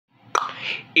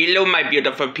Hello my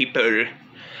beautiful people.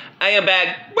 I am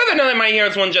back with another My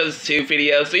Heroes 1 Justice 2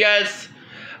 video. So yes,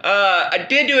 I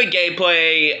did do a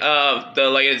gameplay of the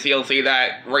latest DLC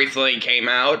that recently came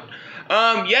out.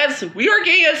 Yes, we are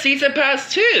getting a Season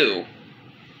Pass 2.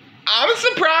 I'm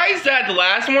surprised that the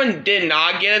last one did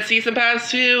not get a Season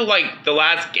Pass 2, like the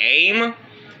last game.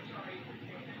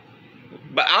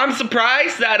 But I'm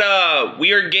surprised that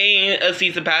we are getting a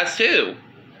Season Pass 2.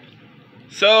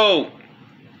 So,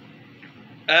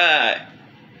 yeah,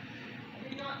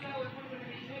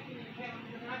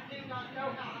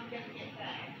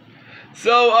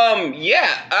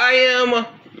 I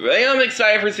am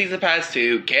excited for Season Pass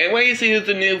 2. Can't wait to see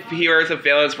the new heroes and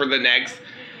villains for the next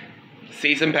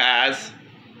Season Pass.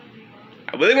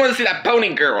 I really want to see that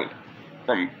pony girl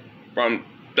from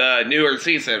the newer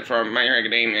season from My Hero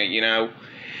Academia, you know.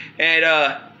 And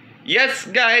yes,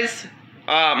 guys,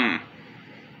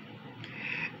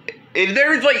 if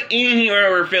there's like any hero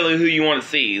or villain who you want to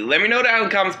see, let me know down in the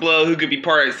comments below who could be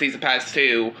part of Season Pass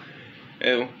 2.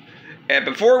 And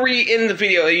before we end the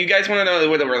video, you guys want to know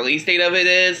what the release date of it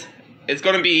is? It's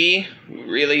going to be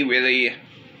really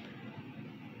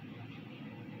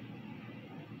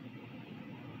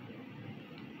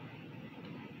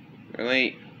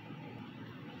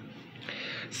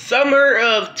summer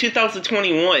of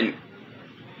 2021.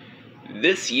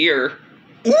 This year.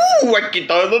 Ooh, I can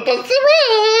tell the